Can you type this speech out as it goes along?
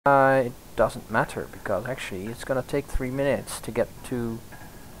it doesn't matter, because actually it's gonna take 3 minutes to get to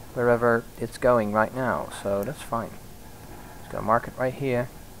wherever it's going right now, so that's fine. Just gonna mark it right here.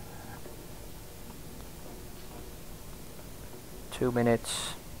 2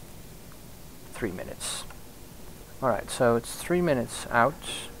 minutes, 3 minutes. Alright, so it's 3 minutes out,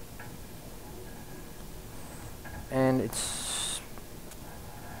 and it's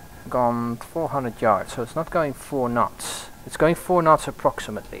gone 400 yards, so it's not going 4 knots. It's going 4 knots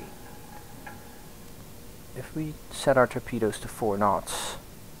approximately. If we set our torpedoes to 4 knots,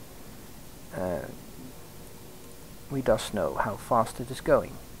 we thus know how fast it is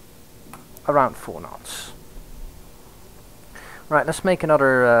going. Around 4 knots. Right, let's make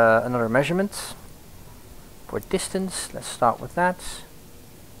another measurement for distance. Let's start with that.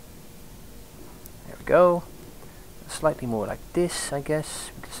 There we go. Slightly more like this, I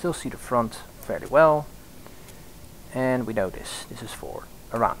guess. We can still see the front fairly well. And we know this. This is 4.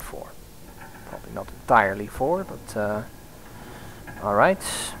 Around 4. Probably not entirely 4, but alright.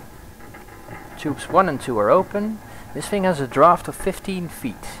 Tubes 1 and 2 are open. This thing has a draft of 15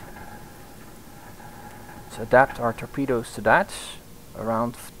 feet. Let's adapt our torpedoes to that.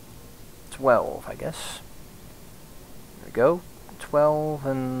 Around 12, I guess. There we go. 12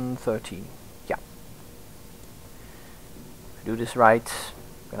 and 13. Yeah. If we do this right,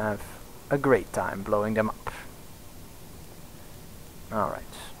 we're gonna have a great time blowing them up. Alright.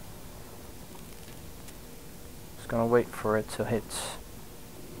 Just gonna wait for it to hit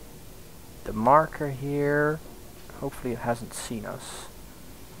the marker here. Hopefully it hasn't seen us.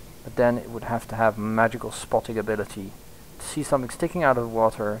 But then it would have to have magical spotting ability to see something sticking out of the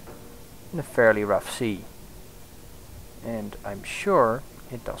water in a fairly rough sea. And I'm sure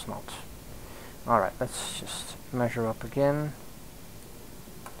it does not. Alright, let's just measure up again.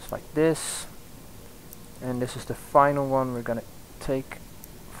 Just like this. And this is the final one we're gonna take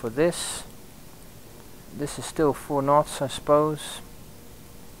for this. This is still 4 knots, I suppose.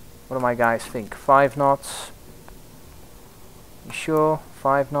 What do my guys think? 5 knots? You sure?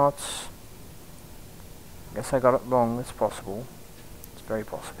 5 knots? I guess I got it wrong. It's possible. It's very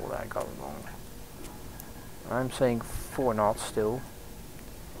possible that I got it wrong. I'm saying 4 knots still.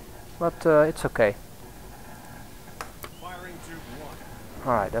 But it's okay.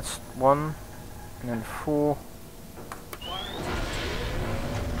 Alright, that's 1. And then 4.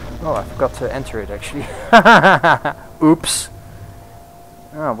 Oh, I forgot to enter it actually. Oops.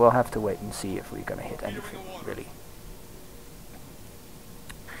 Oh, we'll have to wait and see if we're gonna hit anything, really.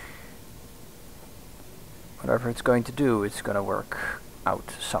 Whatever it's going to do, it's gonna work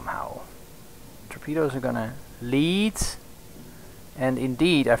out somehow. Torpedoes are gonna lead. And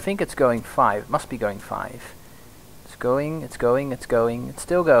indeed, I think it's going 5. It must be going 5. It's going, it's going, it's going, it's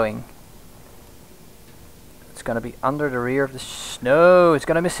still going. It's gonna be under the rear of the no, it's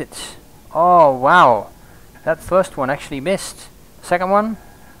gonna miss it. Oh wow, that first one actually missed. Second one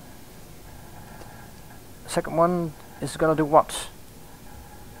is gonna do what?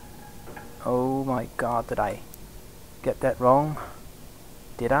 Oh my god, did I get that wrong?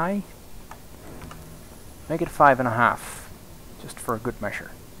 Did I? Make it 5.5, just for a good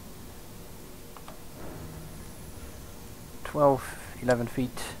measure. 12, 11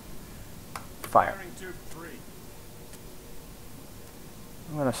 feet. Fire.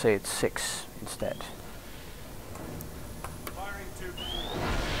 I'm gonna say it's 6 instead.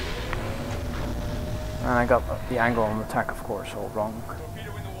 And I got the angle on attack, of course, all wrong.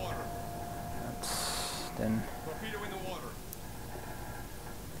 That's then.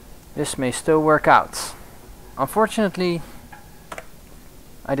 This may still work out. Unfortunately,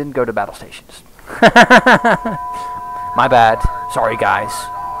 I didn't go to battle stations. My bad. Sorry, guys.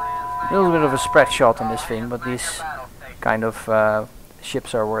 A little bit of a spread shot on this thing, but these kind of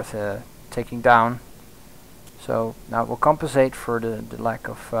ships are worth taking down. So now we'll compensate for the lack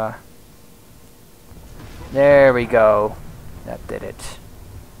of... there we go. That did it.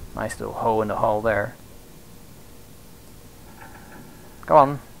 Nice little hole in the hull there. Come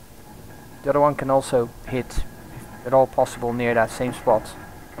on. The other one can also hit, if at all possible, near that same spot.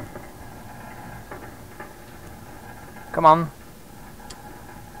 Come on.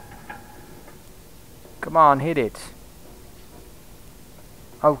 Come on, hit it.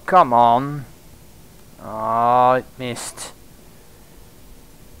 Oh, come on. Oh, it missed.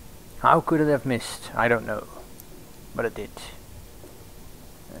 How could it have missed? I don't know. But it did.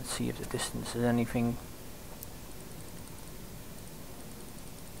 Let's see if the distance is anything.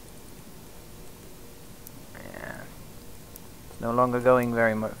 Yeah. It's no longer going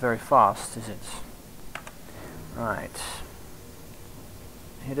very fast, is it? Right.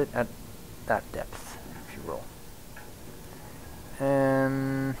 Hit it at that depth, if you will.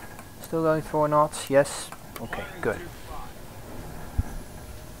 Still going 4 knots? Yes. Okay, good.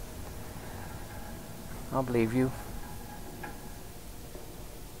 I'll believe you.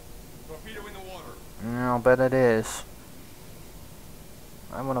 Torpedo in the water. I'll bet it is.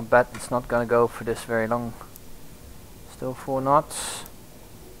 I wanna bet it's not gonna go for this very long. Still 4 knots.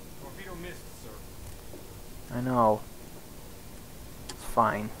 Torpedo missed, sir. I know. It's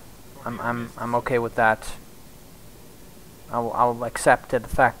fine. I'm okay with that. I'll accept the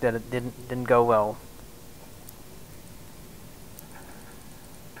fact that it didn't go well.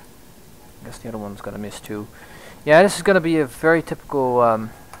 I guess the other one's gonna miss too. Yeah, this is gonna be a very typical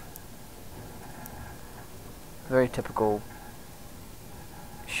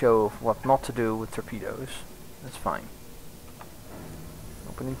show of what not to do with torpedoes. That's fine.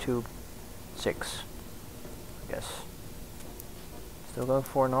 Opening tube 6, I guess. Still going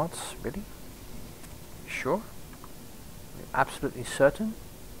 4 knots, really? Sure? You're absolutely certain?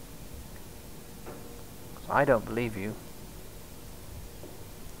 'Cause I don't believe you.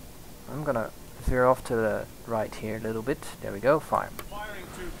 I'm gonna veer off to the right here a little bit. There we go, fire. Firing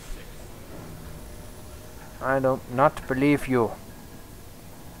tube 6. I don't not believe you.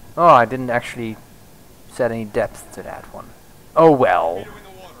 Oh, I didn't actually set any depth to that one. Oh well. Torpedo in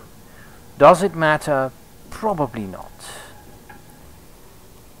the water. Does it matter? Probably not.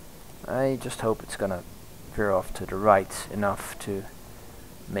 I just hope it's gonna veer off to the right enough to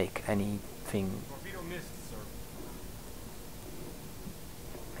make anything Torpedo missed, sir.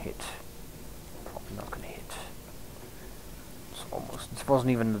 hit. Probably not gonna hit. It's almost. It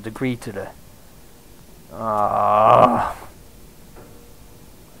wasn't even a degree to the.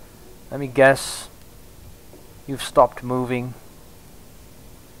 Let me guess. You've stopped moving.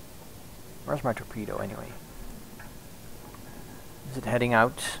 Where's my torpedo anyway? Is it heading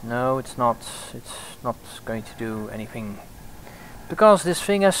out? No, it's not. It's not going to do anything. Because this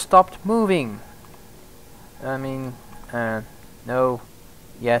thing has stopped moving. I mean, no.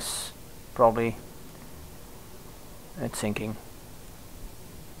 Yes. Probably. It's sinking.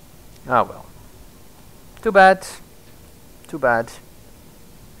 Oh well. Too bad. Too bad.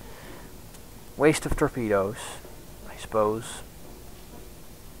 Waste of torpedoes, I suppose.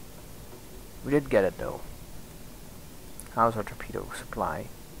 We did get it though. How's our torpedo supply?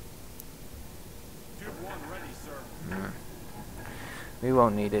 Tube 1 ready, sir. We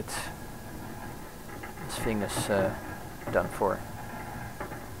won't need it. This thing is done for.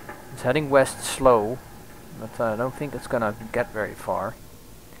 It's heading west slow, but I don't think it's gonna get very far.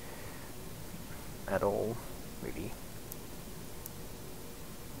 At all, really.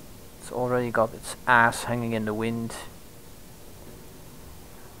 It's already got its ass hanging in the wind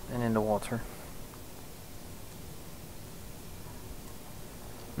and in the water.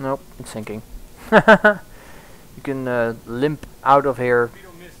 Nope, it's sinking. You can limp out of here.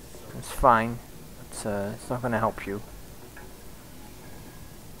 Torpedo missed, sir. It's fine. It's not gonna help you.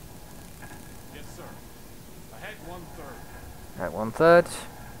 Yes, sir. Ahead 1/3. At 1/3.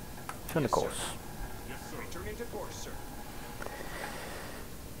 Turn the Yes, sir. course. Yes, sir. Returning to course, sir.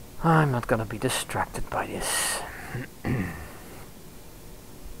 I'm not gonna be distracted by this.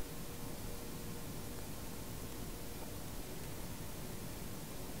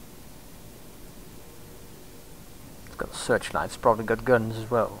 It's got a searchlight. It's probably got guns as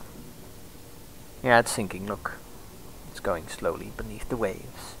well. Yeah, it's sinking. Look, it's going slowly beneath the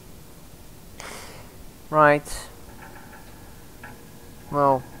waves. Right.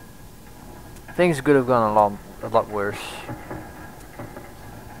 Well, things could have gone a lot worse.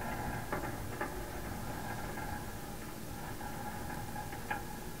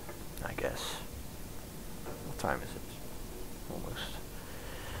 I guess. What time is it? Almost.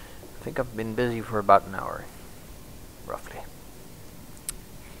 I think I've been busy for about an hour, roughly.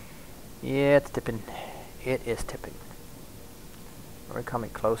 Yeah, it's tipping. It is tipping. Are we coming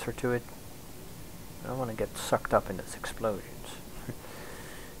closer to it? I don't want to get sucked up in its explosions.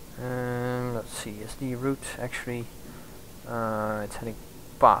 Let's see, is the route actually it's heading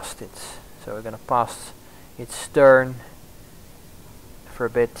past it, so we're gonna pass its stern for a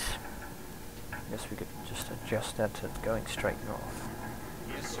bit. I guess we could just adjust that to going straight north.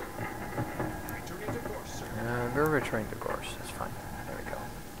 Yes, sir. Returning to course, sir. We're returning to course, that's fine. There we go.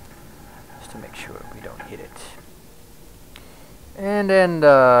 Just to make sure we don't hit it. And then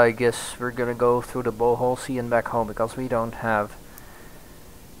I guess we're gonna go through the Bohol Sea and back home because we don't have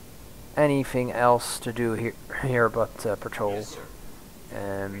anything else to do here but patrol. Yes, sir.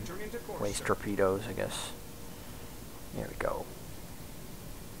 And Returning to course, waste sir. torpedoes, I guess. There we go.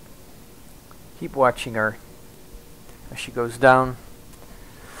 Keep watching her as she goes down.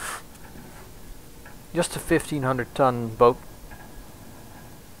 Just a 1,500 ton boat.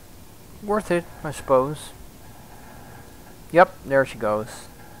 worth it, I suppose. Yep, there she goes.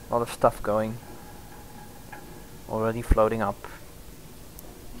 A lot of stuff going. Already floating up.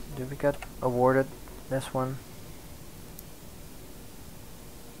 Did we get awarded this one?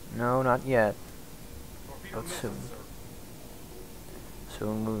 No, not yet. But soon.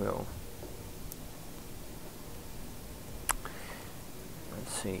 Soon we will.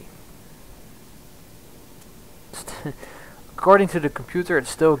 Let's see. According to the computer, it's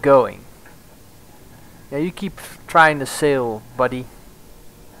still going. Yeah, you keep trying to sail, buddy.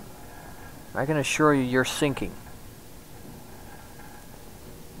 I can assure you, you're sinking.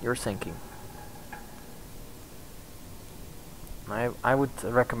 You're sinking. I would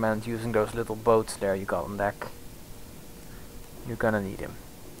recommend using those little boats there you got on deck. You're gonna need him.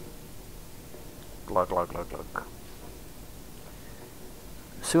 Glug glug glug glug.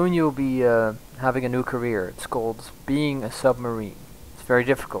 Soon you'll be having a new career. It's called being a submarine. It's very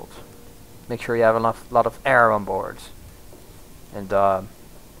difficult. Make sure you have a lot of air on board. And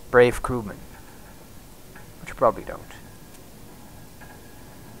brave crewmen. Which you probably don't.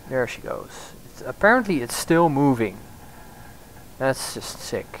 There she goes. Apparently it's still moving. That's just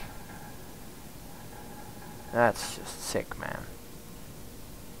sick. That's just sick, man.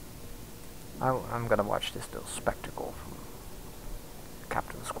 I'm gonna watch this little spectacle from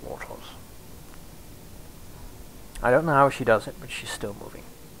Captain's quarters. I don't know how she does it, but she's still moving.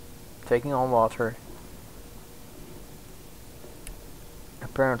 Taking on water.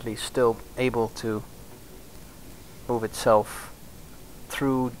 Apparently still able to move itself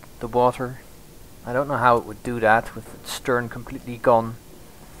through the water. I don't know how it would do that with its stern completely gone.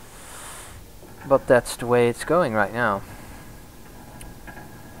 But that's the way it's going right now.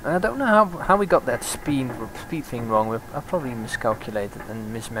 I don't know how we got that speed thing wrong. I probably miscalculated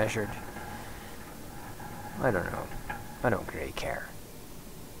and mismeasured. I don't know. I don't really care.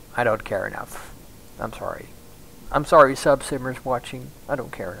 I don't care enough. I'm sorry. I'm sorry, sub-simmers watching. I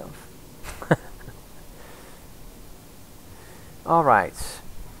don't care enough. Alright.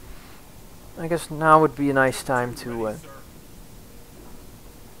 I guess now would be a nice time to...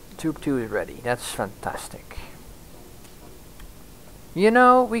 Tube 2 is ready. That's fantastic. You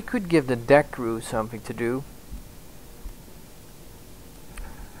know, we could give the deck crew something to do.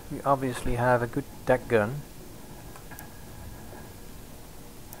 We obviously have a good deck gun.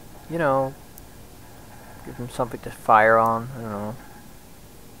 You know, give them something to fire on. I don't know.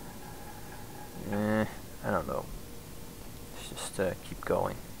 I don't know. Let's just keep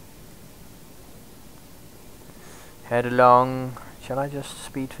going. Head along. Shall I just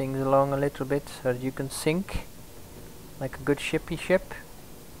speed things along a little bit so that you can sink? Like a good shippy ship?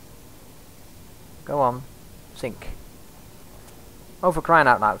 Go on. Sink. Oh, for crying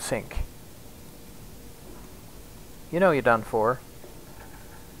out loud, sink. You know you're done for.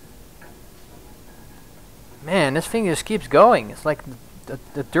 Man, this thing just keeps going. It's like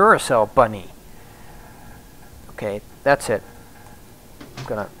the Duracell bunny. Okay, that's it. I'm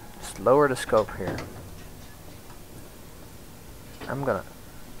gonna just lower the scope here. I'm gonna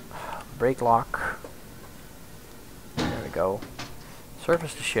brake lock. There we go.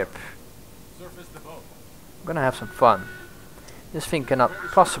 Surface the ship. Surface the boat. I'm gonna have some fun. This thing cannot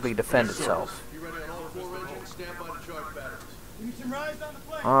possibly defend itself.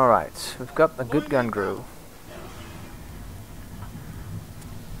 Alright, we've got a good gun crew.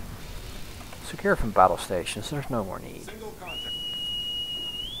 Secure from battle stations, there's no more need.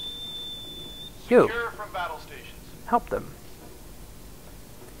 You! Help them.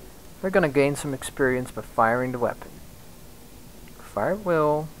 We're gonna gain some experience by firing the weapon. Fire at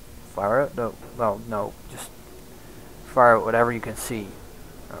will. Fire at no. Well, no. Just fire at whatever you can see.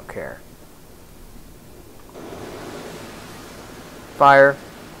 I don't care. Fire.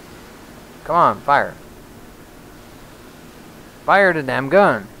 Come on, fire. Fire the damn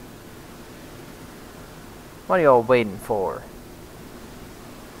gun. What are you all waiting for?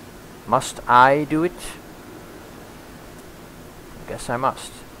 Must I do it? I guess I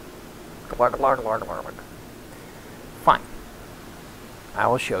must. Fine. I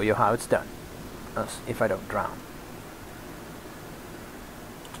will show you how it's done. If I don't drown.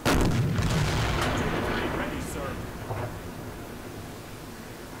 Ready, sir.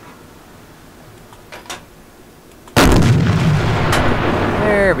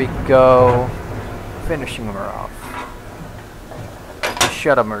 There we go. Finishing her off.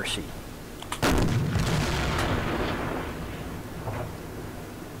 Shut up, Mercy.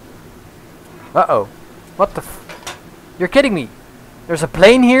 Uh-oh. What the f... You're kidding me. There's a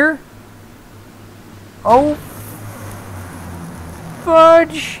plane here? Oh.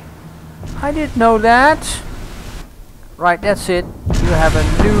 Fudge. I didn't know that. Right, that's it. You have a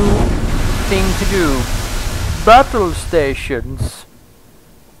new thing to do. Battle stations.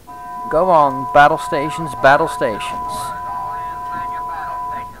 Go on, battle stations, battle stations.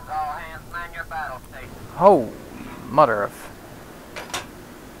 Oh, mother of.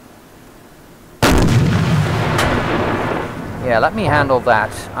 Yeah, let me handle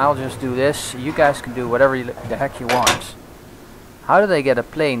that. I'll just do this. You guys can do whatever the heck you want. How do they get a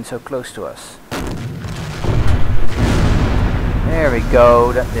plane so close to us? There we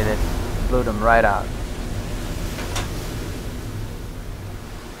go. That did it. Blew them right out.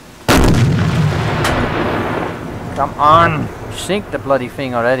 Come on. Sink the bloody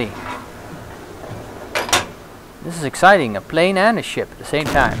thing already. This is exciting. A plane and a ship at the same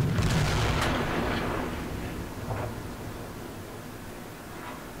time.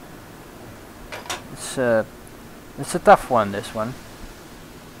 It's a tough one, this one.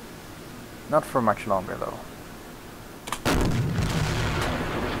 Not for much longer though.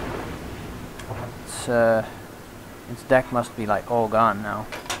 Its deck must be like all gone now.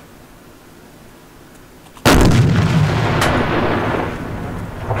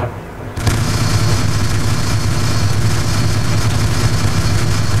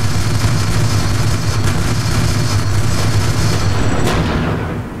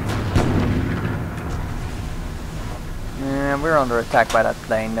 We're under attack by that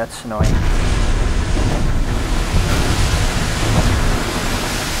plane, that's annoying.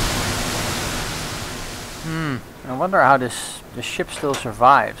 I wonder how this ship still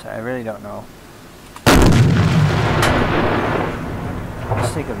survives. I really don't know.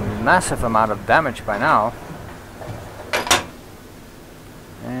 It's taken a massive amount of damage by now.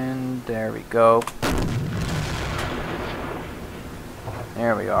 And there we go.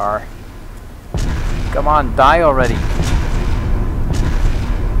 There we are. Come on, die already.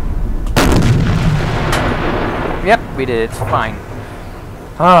 Yep, we did it. Fine.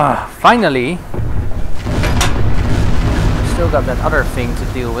 Ah, finally. Still got that other thing to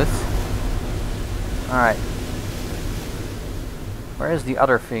deal with. Alright. Where is the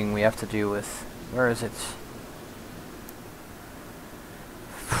other thing we have to deal with? Where is it?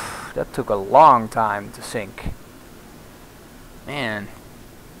 That took a long time to sink. Man.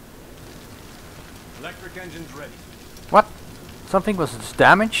 Electric engines ready. What? Something was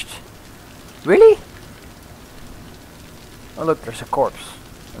damaged? Really? Oh look, there's a corpse.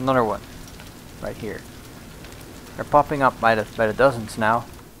 Another one. Right here. They're popping up by the dozens now.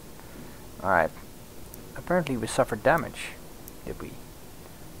 Alright. Apparently we suffered damage. Did we?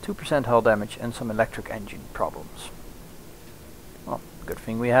 2% hull damage and some electric engine problems. Well, good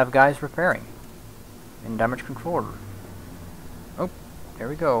thing we have guys repairing. In damage control. Oh, there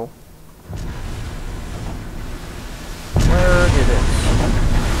we go. Where is it?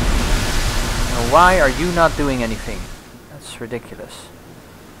 Now why are you not doing anything? That's ridiculous.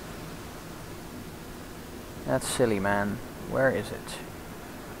 That's silly, man. Where is it?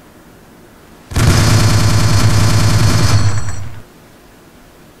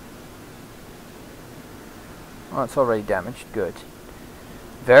 Oh, it's already damaged. Good.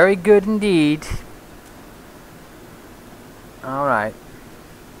 Very good indeed. Alright.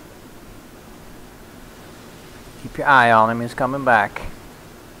 Keep your eye on him, he's coming back.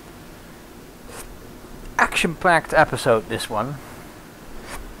 Action-packed episode, this one.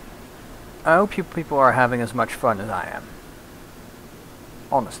 I hope you people are having as much fun as I am.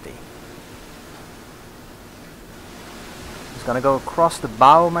 Honesty. It's gonna go across the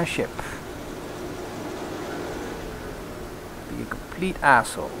bow of my ship. Be a complete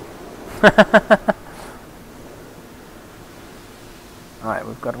asshole. Alright,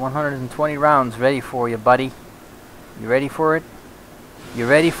 we've got 120 rounds ready for you, buddy. You ready for it? You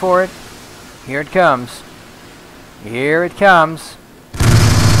ready for it? Here it comes. Here it comes.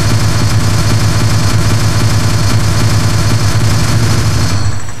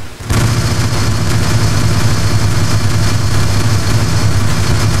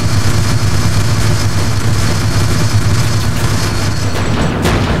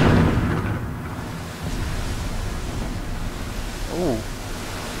 Ooh.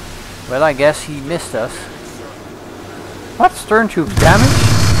 Well, I guess he missed us. What? Stern tubes damaged?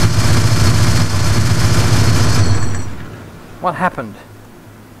 What happened?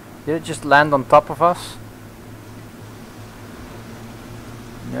 Did it just land on top of us?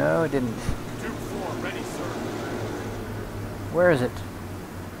 No, it didn't. Tube 4 ready, sir. Where is it?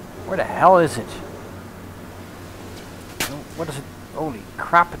 Where the hell is it? Oh, what is it? Holy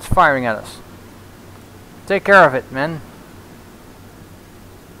crap, it's firing at us. Take care of it, man.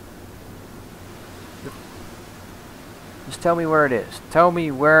 Just tell me where it is. Tell me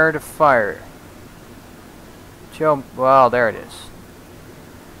where to fire. Well, there it is.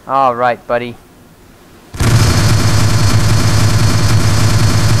 Alright, buddy.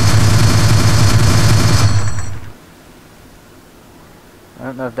 I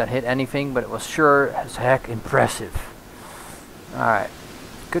don't know if that hit anything, but it was sure as heck impressive. Alright.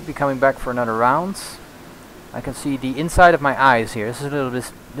 Could be coming back for another round. I can see the inside of my eyes here. This is a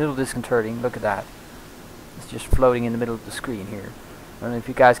little disconcerting. Look at that. It's just floating in the middle of the screen here. I don't know if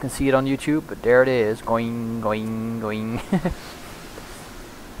you guys can see it on YouTube, but there it is. Going, going, going.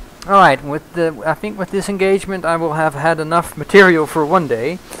 Alright, I think with this engagement I will have had enough material for one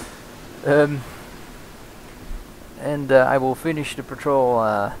day. And I will finish the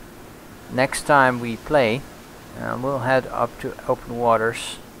patrol next time we play. We'll head up to open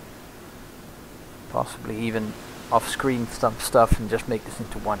waters. Possibly even off-screen stuff and just make this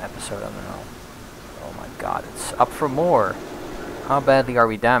into one episode, I don't know. Oh my god, it's up for more. How badly are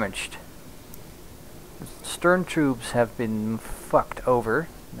we damaged? The stern troops have been fucked over.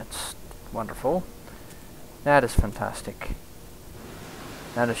 That's wonderful. That is fantastic.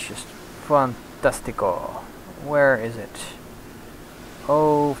 That is just fantastico. Where is it?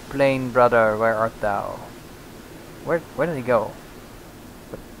 Oh, plain brother, where art thou? Where did he go?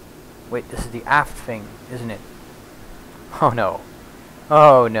 Wait, this is the aft thing, isn't it? Oh no.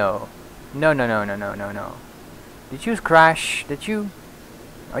 Oh no. No, no, no, no, no, no, no. Did you crash? Did you?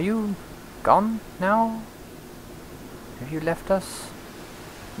 Are you gone now? Have you left us?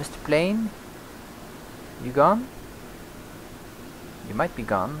 Mr. Plane? You gone? You might be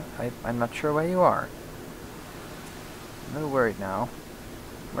gone. I'm not sure where you are. I'm a little worried now.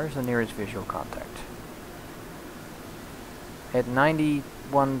 Where's the nearest visual contact? At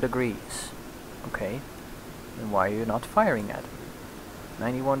 91 degrees. Okay. Then why are you not firing at him?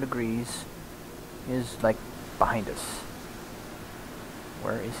 91 degrees is like behind us.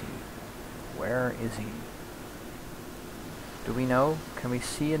 Where is he? Where is he? Do we know? Can we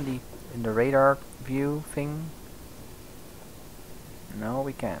see in the radar view thing? No,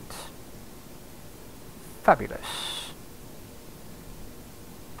 we can't. Fabulous.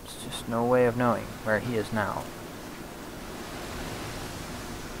 There's just no way of knowing where he is now.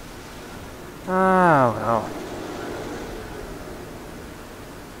 Oh, well.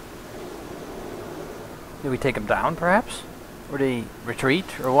 Did we take him down, perhaps? Or did he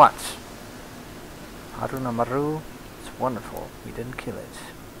retreat, or what? Haruna Maru. It's wonderful. We didn't kill it.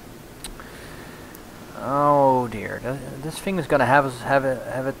 Oh dear. This thing is gonna have us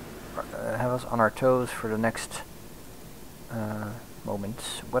on our toes for the next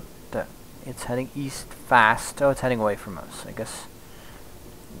moments. What the? It's heading east fast. Oh, it's heading away from us. I guess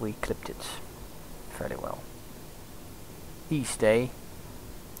we clipped it fairly well. East, eh?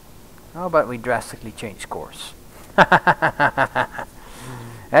 How about we drastically change course? Head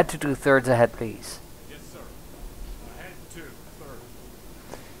to 2/3 ahead, please. Yes, sir. Ahead to 3rd.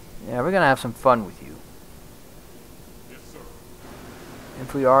 Yeah, we're gonna have some fun with you. Yes, sir.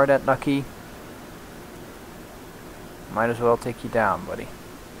 If we are that lucky, might as well take you down, buddy.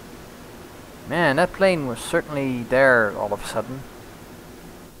 Man, that plane was certainly there all of a sudden.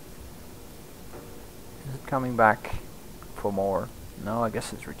 Is it coming back for more? No, I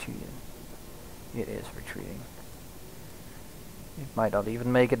guess it's retreating. It is retreating. It might not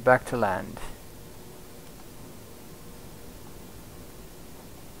even make it back to land.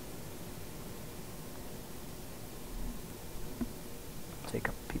 Take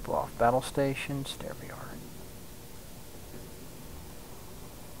up people off battle stations. There we are.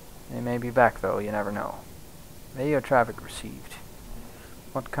 They may be back though, you never know. Radio traffic received.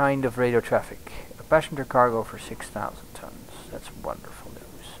 What kind of radio traffic? A passenger cargo for 6,000 tons. That's wonderful news.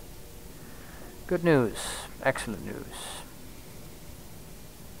 Good news. Excellent news.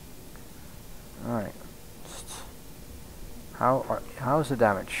 Alright. How's the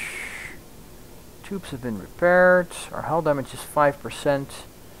damage? Tubes have been repaired. Our hull damage is 5%.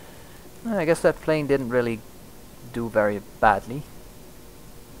 I guess that plane didn't really do very badly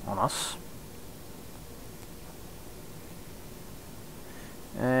on us.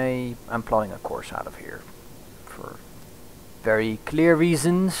 I'm plotting a course out of here. For very clear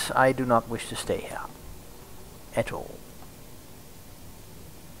reasons, I do not wish to stay here. At all.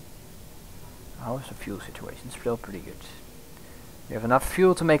 How is the fuel situation? Still pretty good. We have enough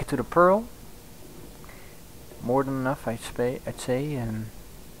fuel to make it to the Pearl. More than enough, I'd say.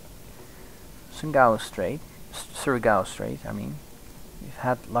 Surigao Strait, I mean. We've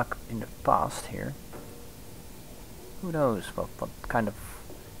had luck in the past here. Who knows what kind of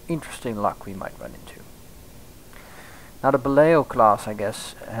interesting luck we might run into. Now the Baleo class, I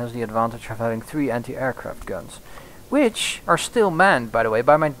guess, has the advantage of having 3 anti-aircraft guns, which are still manned, by the way,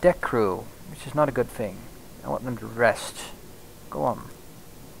 by my deck crew, which is not a good thing. I want them to rest. Go on.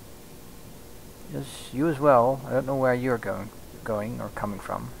 Yes, you as well. I don't know where you're going or coming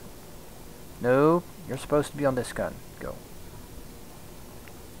from. No, you're supposed to be on this gun. Go.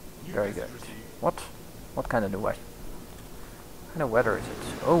 New Very message good. received. What? What kind of weather? What kind of weather is it?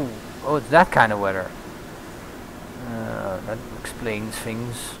 Oh, it's that kind of weather. That explains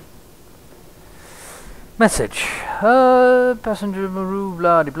things. Message. Passenger Maru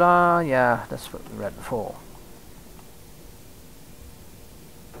blah de blah. Yeah, that's what we read before.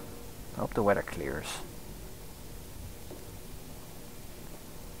 I hope the weather clears.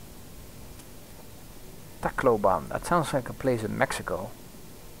 Tacloban. That sounds like a place in Mexico.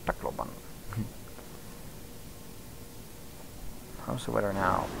 Tacloban. How's the weather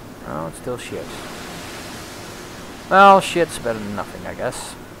now? Oh, it's still shit. Well, shit's better than nothing, I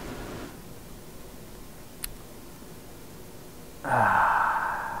guess.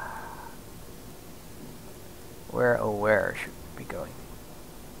 Where, oh where should we be going?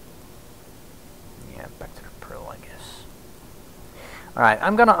 Yeah, back to the Pearl, I guess. Alright,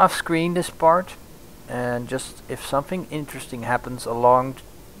 I'm gonna off-screen this part. And just if something interesting happens along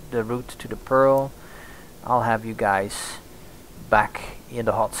the route to the Pearl, I'll have you guys back in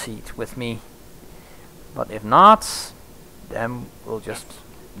the hot seat with me. But if not, then we'll just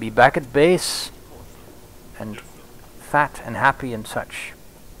be back at base and fat and happy and such.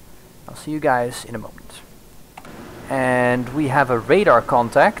 I'll see you guys in a moment. And we have a radar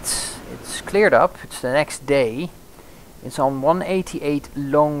contact. It's cleared up. It's the next day. It's on 188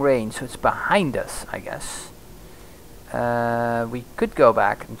 long range, so it's behind us, I guess. We could go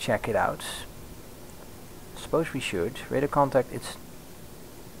back and check it out. Suppose we should. Radar contact, it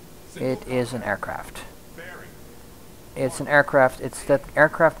is an aircraft. It's an aircraft. It's that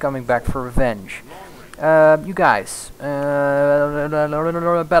aircraft coming back for revenge. You guys,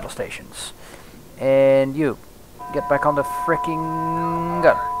 battle stations. And you, get back on the fricking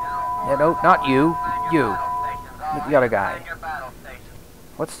gun. Yeah, no, not you. You. The other guy.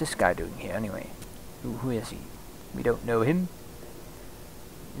 What's this guy doing here anyway? Who is he? We don't know him.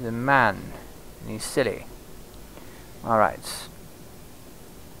 He's a man. And he's silly. Alright.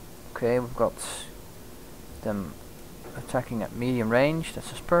 Okay, we've got them attacking at medium range. That's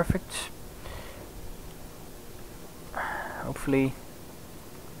just perfect. Hopefully.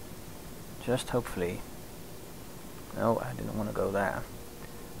 Just hopefully. No, I didn't want to go there.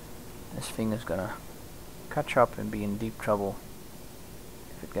 This thing is gonna catch up and be in deep trouble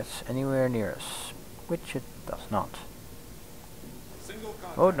if it gets anywhere near us, which it does not.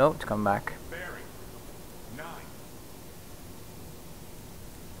 Oh no, it's come back.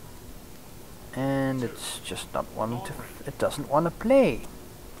 And it's just not wanting to. It doesn't want to play,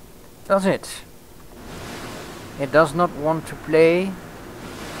 does it? It does not want to play.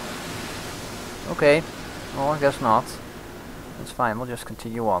 Okay, well I guess not. That's fine. We'll just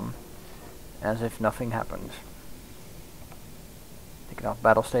continue on as if nothing happened. Take it off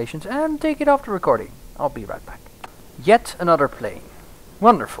battle stations and take it off the recording. I'll be right back. Yet another plane.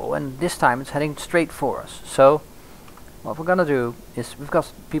 Wonderful, and this time it's heading straight for us. So, what we're gonna do is, we've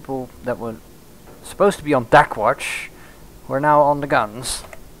got people that were supposed to be on deck watch who are now on the guns.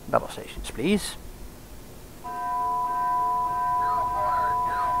 Battle stations, please.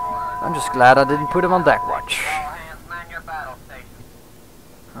 I'm just glad I didn't put them on deck watch.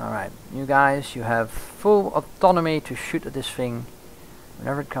 Alright, you guys, you have full autonomy to shoot at this thing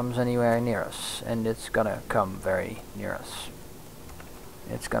whenever it comes anywhere near us. And it's gonna come very near us.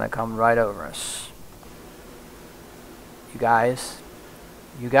 It's gonna come right over us. You guys,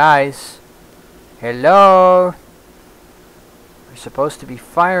 hello! We're supposed to be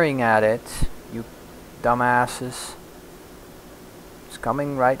firing at it, you dumbasses. It's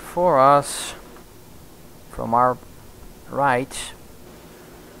coming right for us. From our right.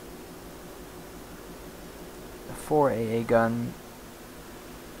 4 AA gun.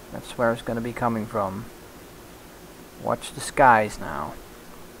 That's where it's going to be coming from. Watch the skies now.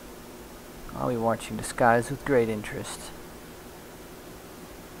 I'll be watching the skies with great interest.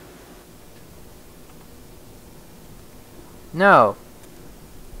 No.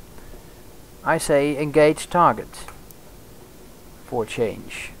 I say engage target. For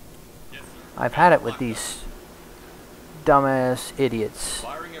change. I've had it with these dumbass idiots.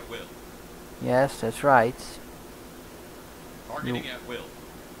 Firing at will. Yes, that's right. Targeting at will.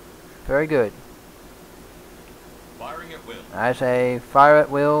 Very good. Firing at will. I say fire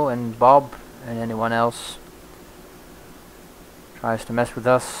at will, and Bob and anyone else tries to mess with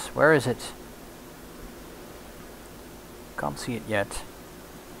us. Where is it? Can't see it yet.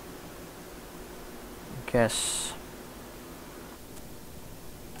 Guess.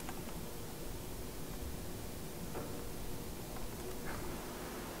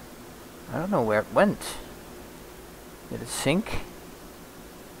 I don't know where it went. Did it sink?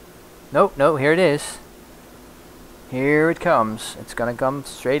 Nope, no, here it is. Here it comes. It's gonna come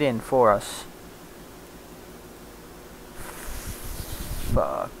straight in for us.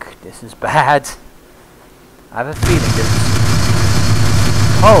 Fuck, this is bad. I have a feeling this is...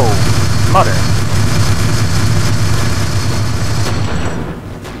 Oh, mother.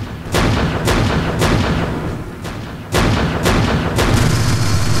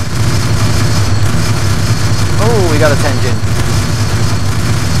 Oh, we got a tangent.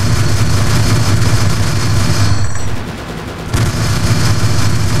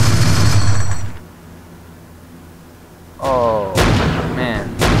 Oh, man.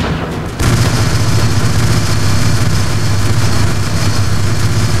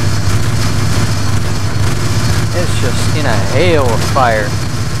 It's just in a hail of fire.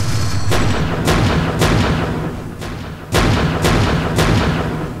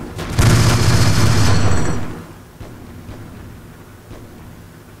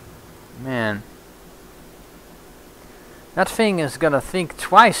 Man. That thing is gonna think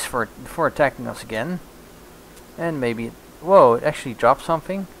twice before attacking us again. And maybe it... Whoa, it actually dropped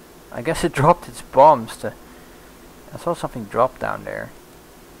something? I guess it dropped its bombs to... I saw something drop down there.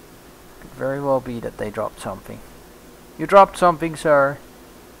 Could very well be that they dropped something. You dropped something, sir.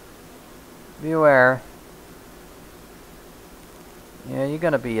 Be aware. Yeah, you're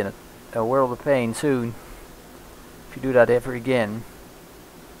gonna be in a world of pain soon. If you do that ever again.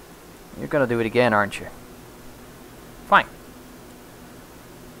 You're gonna do it again, aren't you? Fine.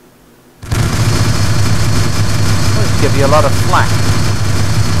 Let's give you a lot of slack.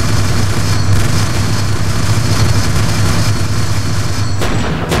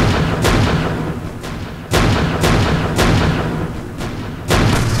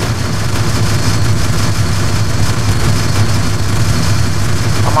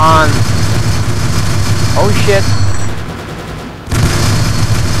 Come on. Oh shit.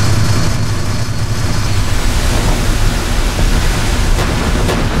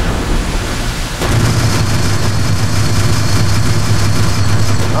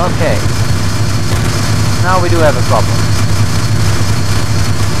 Okay. Now we do have a problem.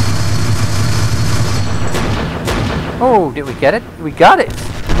 Oh, did we get it? We got it!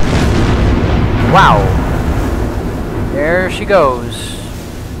 Wow. There she goes.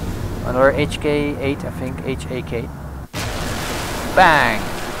 Another HK8, I think. HAK. Bang!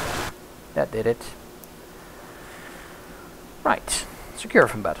 That did it. Right. Secure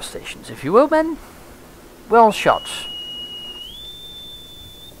from battle stations, if you will, men. Well shot.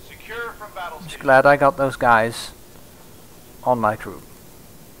 From battle Just station. glad I got those guys on my crew.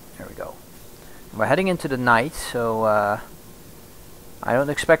 There we go. We're heading into the night, so I don't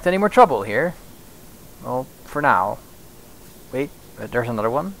expect any more trouble here. Well, for now. Wait, there's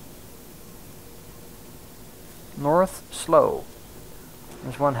another one. North slow.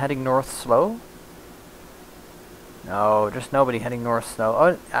 There's one heading north slow. No, there's nobody heading north slow.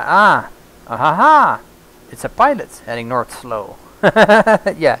 Oh, ahaha! It's a pilot heading north slow.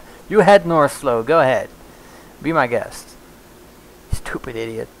 Yeah. You head north slow, go ahead. Be my guest. Stupid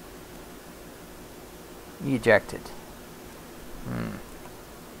idiot. He ejected.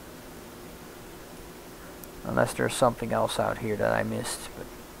 Unless there's something else out here that I missed, but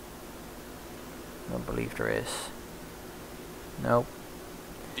I don't believe there is. Nope.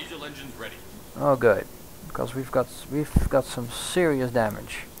 Diesel engines ready. Oh good. Because we've got some serious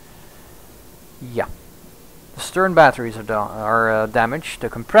damage. Yeah. The stern batteries are damaged. The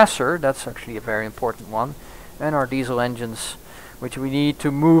compressor, that's actually a very important one. And our diesel engines, which we need to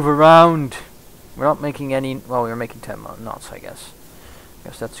move around. We're not making any... Well, we're making 10 knots, I guess.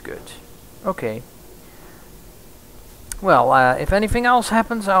 Guess that's good. Okay. Well, if anything else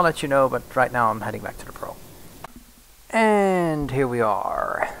happens, I'll let you know. But right now, I'm heading back to the Pro. And here we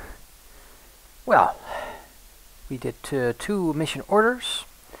are. Well, we did 2 mission orders.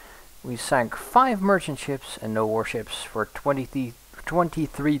 We sank 5 merchant ships and no warships for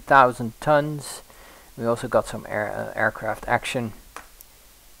 23,000 tons. We also got some aircraft action.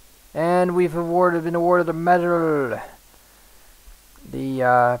 And we've been awarded a medal.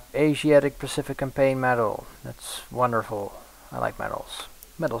 The Asiatic Pacific Campaign medal. That's wonderful. I like medals.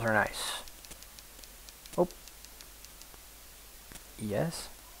 Medals are nice. Oh. Yes.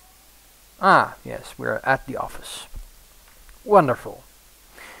 Ah, yes, we're at the office. Wonderful.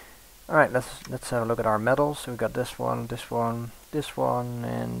 Alright, let's have a look at our medals. So we got this one, this one, this one,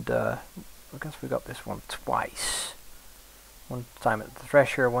 and I guess we got this one twice. One time at the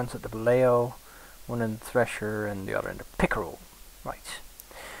Thresher, once at the Vallejo, one in the Thresher, and the other in the Pickerel. Right.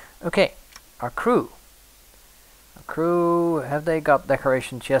 Okay, our crew. Crew, have they got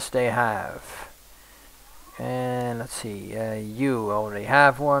decorations? Yes, they have. And let's see, you already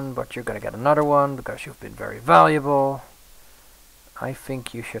have one, but you're gonna get another one because you've been very valuable. I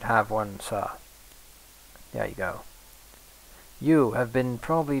think you should have one, so there you go. You have been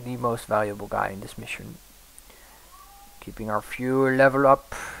probably the most valuable guy in this mission. Keeping our fuel level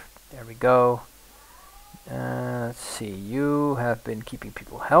up. There we go. Let's see, you have been keeping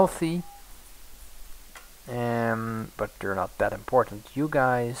people healthy. But they're not that important. You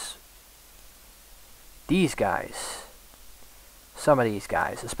guys, these guys, some of these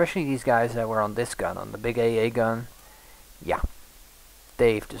guys, especially these guys that were on this gun, on the big AA gun, yeah,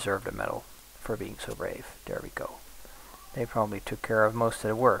 they've deserved a medal for being so brave. There we go. They probably took care of most of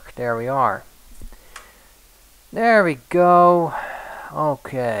the work. There we are. There we go.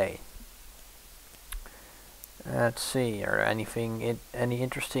 Okay. Let's see, are there any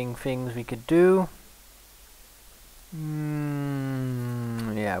interesting things we could do?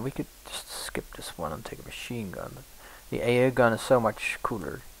 Yeah, we could just skip this one and take a machine gun. The AA gun is so much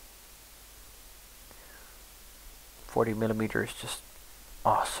cooler. 40mm is just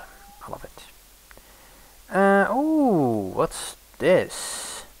awesome. I love it. Oh, what's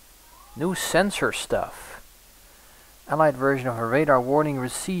this? New sensor stuff. Allied version of a radar warning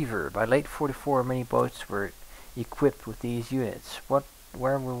receiver. By late 44, many boats were equipped with these units.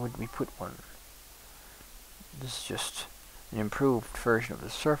 Where would we put one? This is just an improved version of the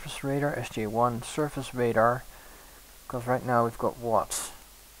surface radar, SJ1 surface radar. Because right now we've got what?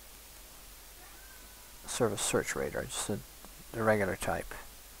 Surface search radar, just the regular type.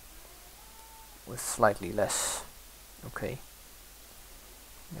 With slightly less. Okay.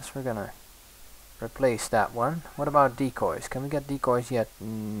 Guess we're gonna replace that one. What about decoys? Can we get decoys yet?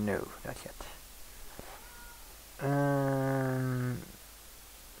 No, not yet.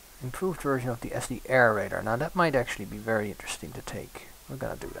 Improved version of the SD air radar. Now that might actually be very interesting to take. We're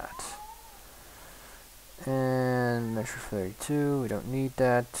gonna do that. And measure 32, we don't need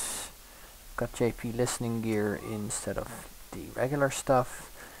that. Got JP listening gear instead of the regular stuff.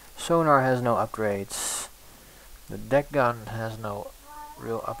 Sonar has no upgrades. The deck gun has no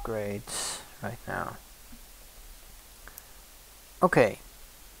real upgrades right now. Okay.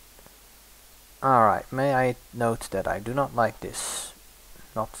 Alright, may I note that I do not like this.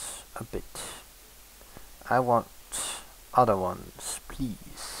 Not a bit. I want other ones,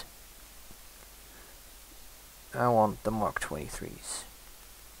 please. I want the Mark 23s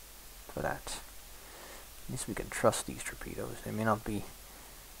for that. At least we can trust these torpedoes. They may not be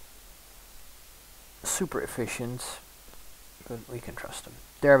super efficient, but we can trust them.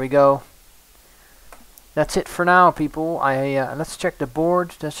 There we go. That's it for now, people. Let's check the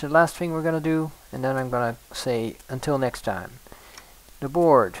board. That's the last thing we're gonna do, and then I'm gonna say until next time. The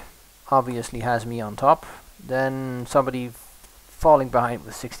board obviously has me on top, then somebody falling behind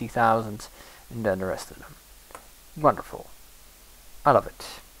with 60,000, and then the rest of them. Wonderful. I love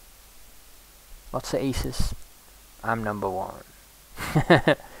it. Lots of aces. I'm number one.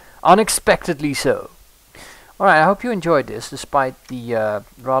 Unexpectedly so. Alright, I hope you enjoyed this, despite the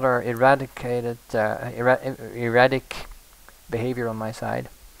rather erratic behavior on my side.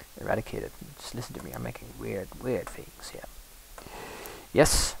 Eradicated. Just listen to me, I'm making weird things here.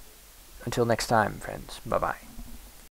 Yes, until next time, friends. Bye-bye.